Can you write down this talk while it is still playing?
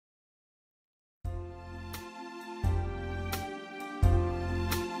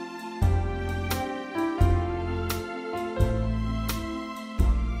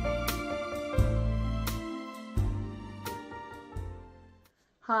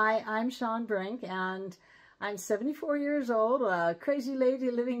Hi, I'm Shawn Brink, and I'm 74 years old, a crazy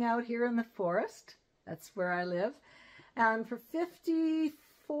lady living out here in the forest. That's where I live. And for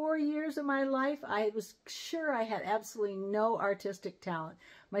 54 years of my life, I was sure I had absolutely no artistic talent.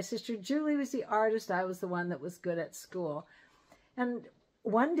 My sister Julie was the artist. I was the one that was good at school. And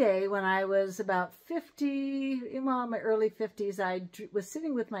one day when I was about 50, well, in my early 50s, I was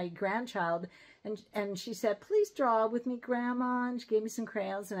sitting with my grandchild, and she said, "Please draw with me, Grandma." And she gave me some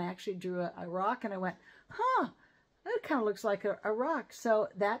crayons, and I actually drew a rock, and I went, huh, that kind of looks like a rock. So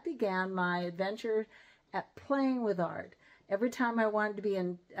that began my adventure at playing with art. Every time I wanted to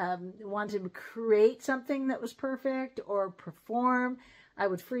be wanted to create something that was perfect or perform, I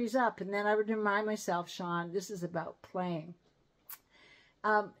would freeze up, and then I would remind myself, Shawn, this is about playing.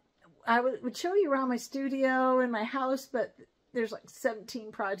 I would show you around my studio and my house, but there's like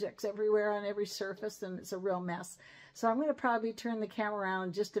 17 projects everywhere on every surface, and it's a real mess. So I'm going to probably turn the camera around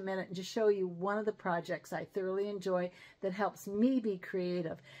in just a minute and just show you one of the projects I thoroughly enjoy that helps me be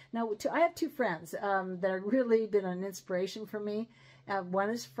creative. Now, I have two friends that have really been an inspiration for me. One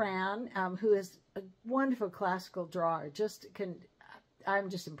is Fran, who is a wonderful classical drawer. I'm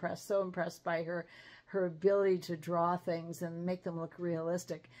just impressed, so impressed by her ability to draw things and make them look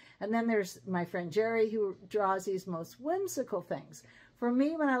realistic. And then there's my friend Jerry, who draws these most whimsical things. For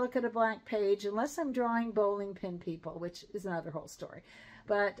me, when I look at a blank page, unless I'm drawing bowling pin people, which is another whole story,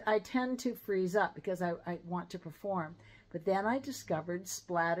 but I tend to freeze up because I want to perform. But then I discovered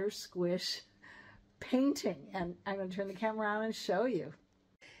splatter, squish, painting, and I'm going to turn the camera around and show you.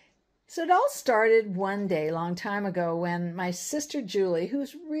 So it all started one day, a long time ago, when my sister Julie,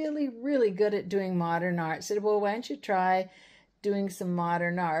 who's really, really good at doing modern art, said, "Well, why don't you try doing some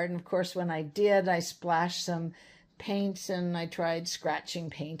modern art?" And of course, when I did, I splashed some paint and I tried scratching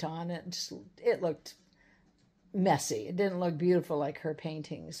paint on it. It looked messy. It didn't look beautiful like her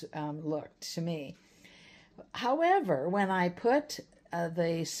paintings looked to me. However, when I put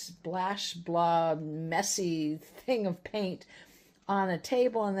the splash blob messy thing of paint on a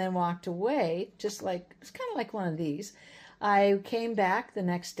table and then walked away, just like, it's kind of like one of these, I came back the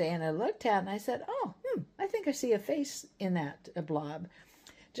next day and I looked at it and I said, "Oh, I think I see a face in that blob."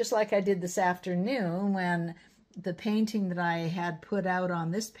 Just like I did this afternoon when the painting that I had put out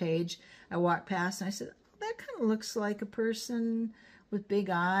on this page, I walked past and I said, "That kind of looks like a person with big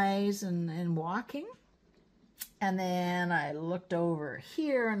eyes and walking." And then I looked over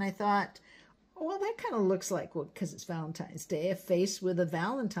here and I thought, well, that kind of looks like, well, because it's Valentine's Day, a face with a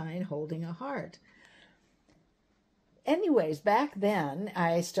Valentine holding a heart. Anyways, back then,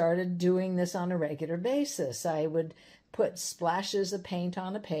 I started doing this on a regular basis. I would put splashes of paint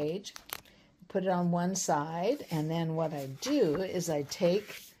on a page, put it on one side, and then what I do is I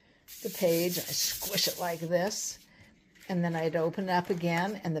take the page, I squish it like this, and then I'd open it up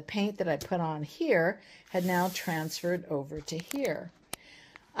again, and the paint that I put on here had now transferred over to here.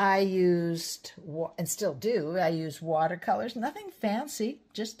 I used, and still do, I use watercolors, nothing fancy,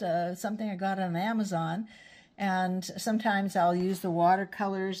 just something I got on Amazon. And sometimes I'll use the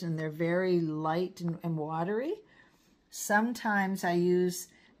watercolors and they're very light and watery. Sometimes I use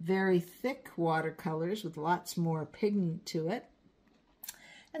very thick watercolors with lots more pigment to it.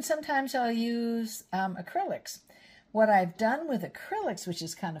 And sometimes I'll use acrylics. What I've done with acrylics, which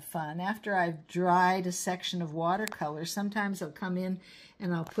is kind of fun, after I've dried a section of watercolor, sometimes I'll come in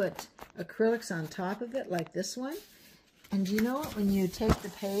and I'll put acrylics on top of it, like this one. And you know what? When you take the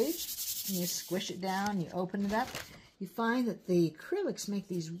page and you squish it down, you open it up, you find that the acrylics make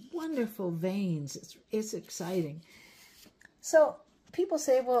these wonderful veins. It's exciting. So people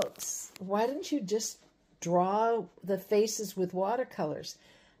say, well, why didn't you just draw the faces with watercolors?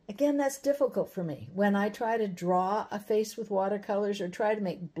 Again, that's difficult for me. When I try to draw a face with watercolors or try to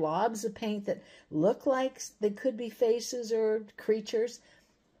make blobs of paint that look like they could be faces or creatures,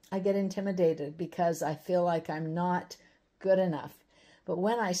 I get intimidated because I feel like I'm not good enough. But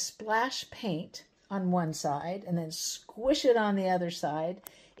when I splash paint on one side and then squish it on the other side,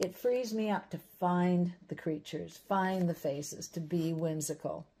 it frees me up to find the creatures, find the faces, to be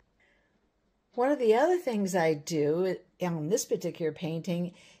whimsical. One of the other things I do on this particular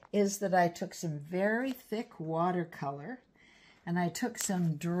painting is that I took some very thick watercolor and I took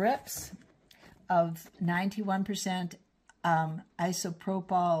some drips of 91%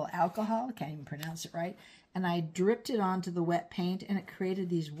 isopropyl alcohol, I can't even pronounce it right, and I dripped it onto the wet paint and it created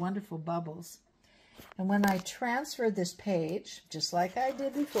these wonderful bubbles. And when I transferred this page, just like I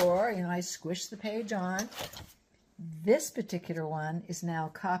did before, I squished the page on, this particular one is now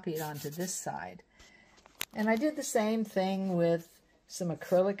copied onto this side. And I did the same thing with some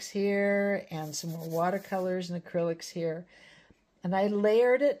acrylics here and some more watercolors and acrylics here. And I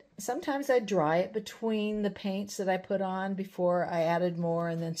layered it. Sometimes I dry it between the paints that I put on before I added more,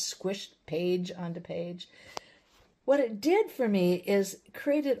 and then squished page onto page. What it did for me is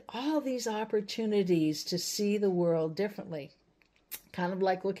created all these opportunities to see the world differently. Kind of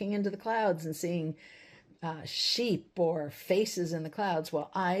like looking into the clouds and seeing sheep or faces in the clouds.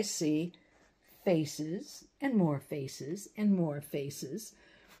 Well, I see faces and more faces and more faces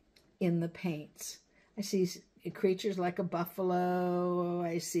in the paints. I see creatures like a buffalo.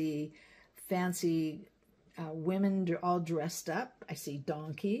 I see fancy women all dressed up. I see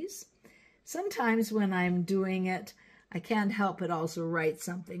donkeys. Sometimes when I'm doing it, I can't help but also write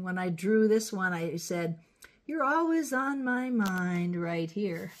something. When I drew this one, I said, "You're always on my mind," right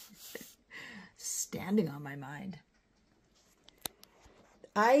here. Standing on my mind.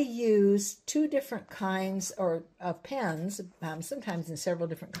 I use two different kinds of pens, sometimes in several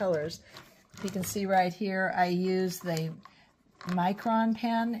different colors. You can see right here, I use the Micron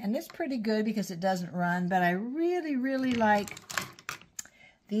pen, and it's pretty good because it doesn't run, but I really, really like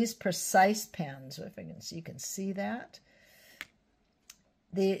these precise pens. If I can see, you can see that.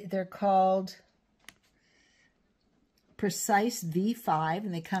 They're called Precise V5,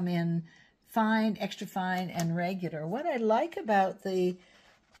 and they come in fine, extra fine, and regular. What I like about the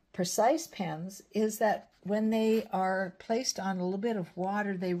precise pens is that when they are placed on a little bit of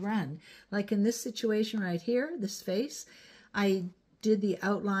water, they run. Like in this situation right here, this face, I did the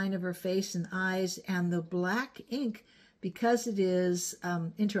outline of her face and eyes, and the black ink, because it is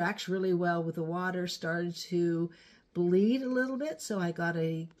interacts really well with the water, started to bleed a little bit. So I got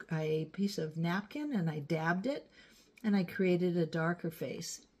a piece of napkin and I dabbed it, and I created a darker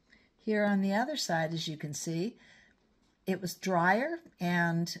face. Here on the other side, as you can see, it was drier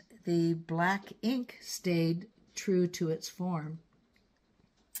and the black ink stayed true to its form.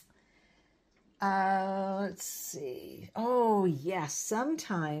 Let's see. Oh, yes.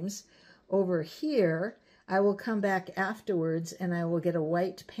 Sometimes over here, I will come back afterwards and I will get a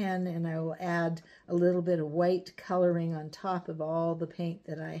white pen and I will add a little bit of white coloring on top of all the paint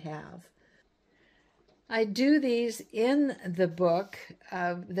that I have. I do these in the book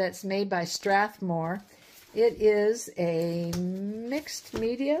that's made by Strathmore. It is a mixed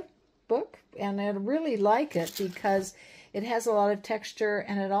media book, and I really like it because it has a lot of texture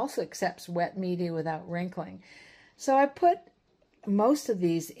and it also accepts wet media without wrinkling. So I put most of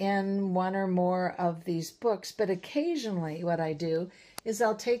these in one or more of these books, but occasionally what I do is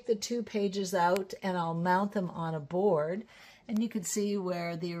I'll take the 2 pages out and I'll mount them on a board, and you can see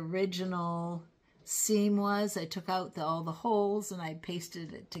where the original seam was. I took out all the holes and I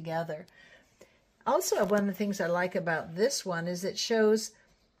pasted it together. Also, one of the things I like about this one is it shows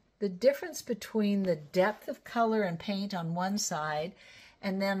the difference between the depth of color and paint on one side,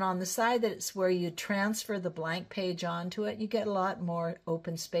 and then on the side that it's where you transfer the blank page onto it, you get a lot more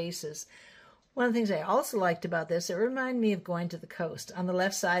open spaces. One of the things I also liked about this, it reminded me of going to the coast. On the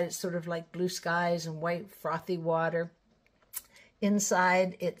left side, it's sort of like blue skies and white frothy water.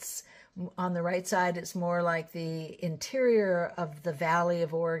 Inside, on the right side, it's more like the interior of the Valley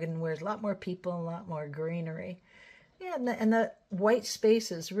of Oregon, where there's a lot more people and a lot more greenery. Yeah, and the white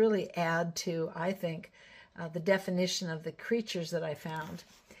spaces really add to, I think, the definition of the creatures that I found.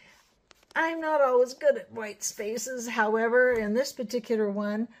 I'm not always good at white spaces. However, in this particular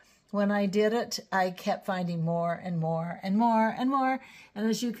one, when I did it, I kept finding more and more and more and more. And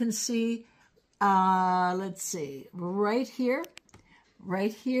as you can see, let's see, right here,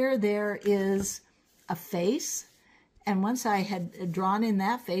 there is a face. And once I had drawn in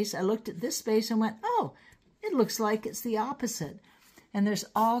that face, I looked at this space and went, oh, it looks like it's the opposite. And there's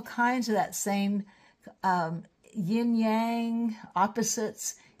all kinds of that same yin-yang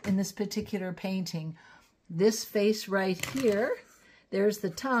opposites in this particular painting. This face right here, there's the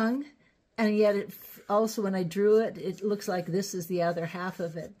tongue, and yet it also, when I drew it, it looks like this is the other half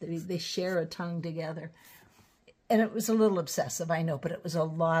of it. They share a tongue together. And it was a little obsessive, I know, but it was a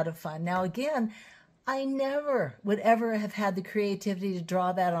lot of fun. Now, again, I never would ever have had the creativity to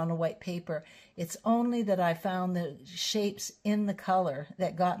draw that on a white paper. It's only that I found the shapes in the color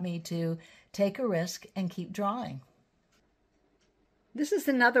that got me to take a risk and keep drawing. This is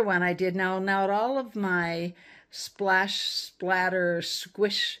another one I did. Now all of my splash, splatter,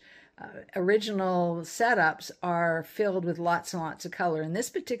 squish original setups are filled with lots and lots of color. In this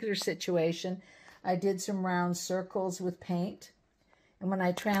particular situation, I did some round circles with paint. And when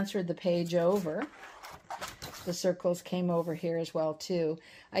I transferred the page over, the circles came over here as well too.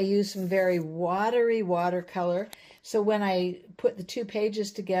 I used some very watery watercolor. So when I put the 2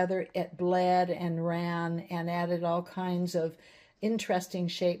 pages together, it bled and ran and added all kinds of interesting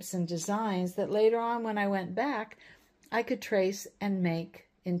shapes and designs that later on when I went back, I could trace and make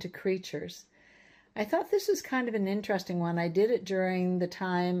into creatures. I thought this was kind of an interesting one. I did it during the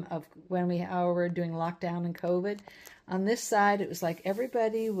time of when we were doing lockdown and COVID. On this side, it was like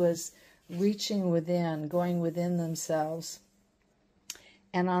everybody was reaching within, going within themselves.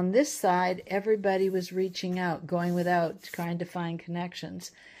 And on this side, everybody was reaching out, going without, trying to find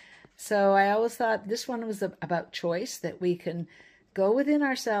connections. So I always thought this one was about choice, that we can go within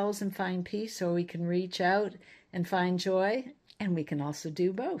ourselves and find peace, or we can reach out and find joy, and we can also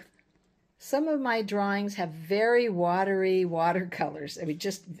do both. Some of my drawings have very watery watercolors. I mean,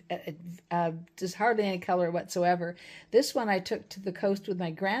 just hardly any color whatsoever. This one I took to the coast with my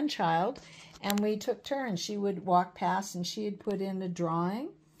grandchild, and we took turns. She would walk past and she'd put in a drawing,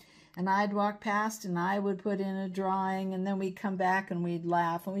 and I'd walk past and I would put in a drawing, and then we'd come back and we'd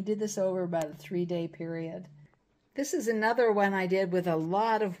laugh. And we did this over about a 3-day period. This is another one I did with a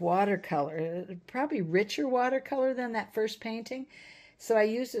lot of watercolor, probably richer watercolor than that first painting. So I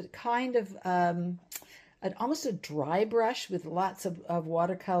used a kind of almost a dry brush with lots of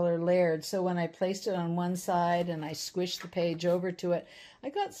watercolor layered. So when I placed it on one side and I squished the page over to it, I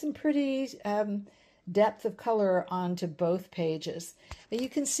got some pretty depth of color onto both pages. But you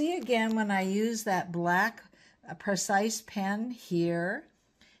can see again when I use that black precise pen here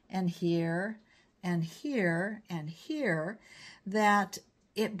and here and here and here, that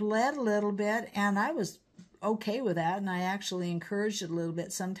it bled a little bit, and I was okay with that, and I actually encouraged it a little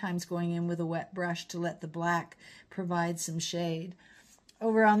bit, sometimes going in with a wet brush to let the black provide some shade.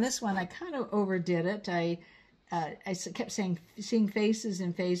 Over on this one, I kind of overdid it. I kept seeing faces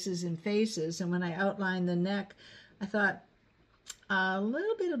and faces and faces, and when I outlined the neck, I thought a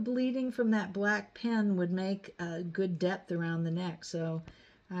little bit of bleeding from that black pen would make a good depth around the neck, so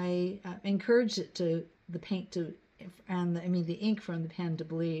I encouraged it to the paint to, and the ink from the pen to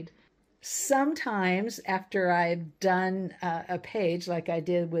bleed. Sometimes after I've done a page like I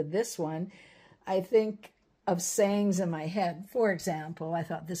did with this one, I think of sayings in my head. For example, I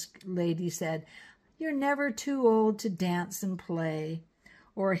thought this lady said, "You're never too old to dance and play,"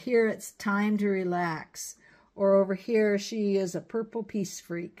 or "Here it's time to relax," or over here, "She is a purple peace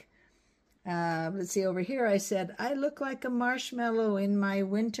freak." Let's see, over here I said, "I look like a marshmallow in my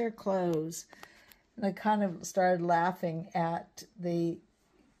winter clothes." And I kind of started laughing at the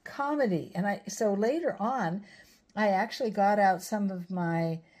comedy. And so later on, I actually got out some of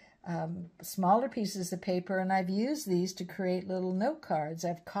my smaller pieces of paper, and I've used these to create little note cards.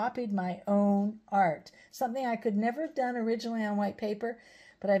 I've copied my own art, something I could never have done originally on white paper,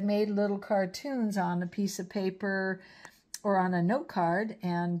 but I've made little cartoons on a piece of paper or on a note card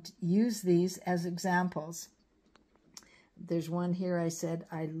and use these as examples. There's one here I said,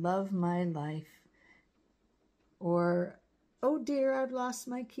 "I love my life," or "Oh dear, I've lost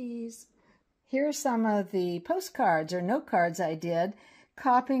my keys." Here are some of the postcards or note cards I did,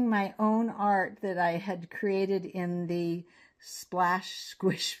 copying my own art that I had created in the splash,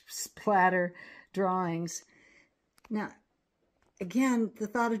 squish, splatter drawings. Now, again, the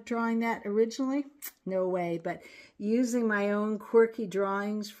thought of drawing that originally, no way, but using my own quirky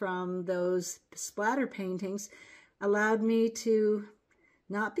drawings from those splatter paintings allowed me to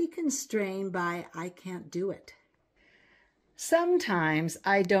not be constrained by "I can't do it." Sometimes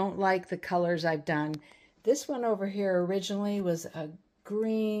I don't like the colors I've done. This one over here originally was a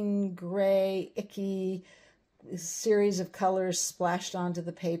green, gray, icky series of colors splashed onto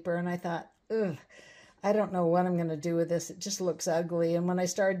the paper, and I thought, ugh, I don't know what I'm going to do with this. It just looks ugly. And when I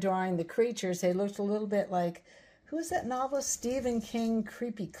started drawing the creatures, they looked a little bit like, who is that novelist, Stephen King,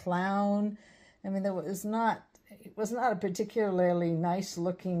 Creepy Clown? I mean, it was not a particularly nice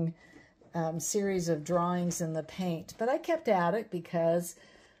looking series of drawings in the paint, but I kept at it because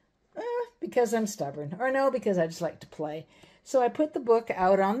I'm stubborn, or no, because I just like to play. So I put the book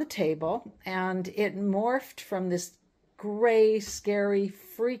out on the table, and it morphed from this gray, scary,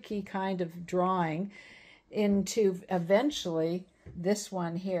 freaky kind of drawing into eventually this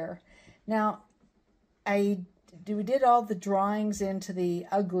one here. Now, we did all the drawings into the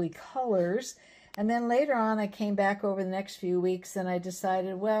ugly colors, and then later on I came back over the next few weeks and I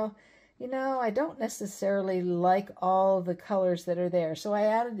decided, well, you know, I don't necessarily like all the colors that are there. So I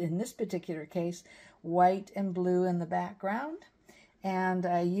added, in this particular case, white and blue in the background. And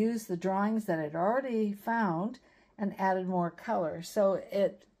I used the drawings that I'd already found and added more color. So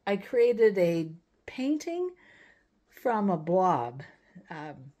I created a painting from a blob.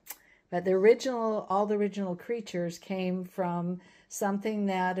 But all the original creatures came from something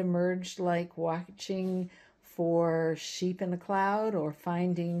that emerged like watching for sheep in a cloud or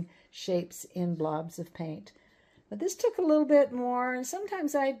finding shapes in blobs of paint. But this took a little bit more, and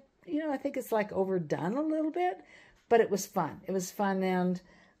sometimes I think it's like overdone a little bit, But it was fun. It was fun, and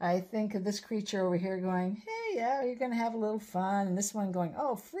I think of this creature over here going, hey, yeah, you're going to have a little fun. And this one going,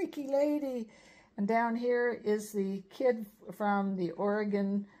 oh, freaky lady. And down here is the kid from the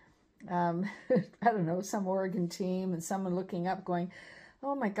Oregon, I don't know, some Oregon team, and someone looking up going,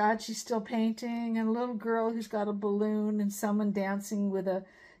 oh my God, she's still painting. And a little girl who's got a balloon, and someone dancing with a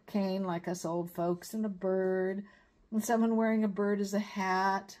cane like us old folks, and a bird, and someone wearing a bird as a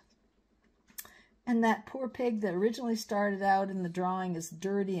hat. And that poor pig that originally started out in the drawing is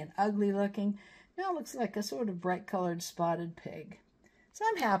dirty and ugly looking, now looks like a sort of bright colored spotted pig. So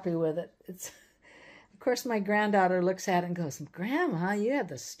I'm happy with it. It's, of course, my granddaughter looks at it and goes, Grandma, you have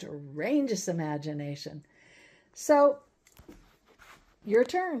the strangest imagination. So your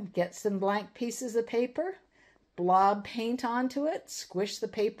turn. Get some blank pieces of paper, blob paint onto it, squish the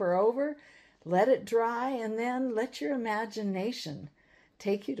paper over, let it dry, and then let your imagination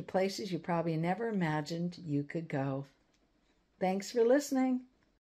take you to places you probably never imagined you could go. Thanks for listening.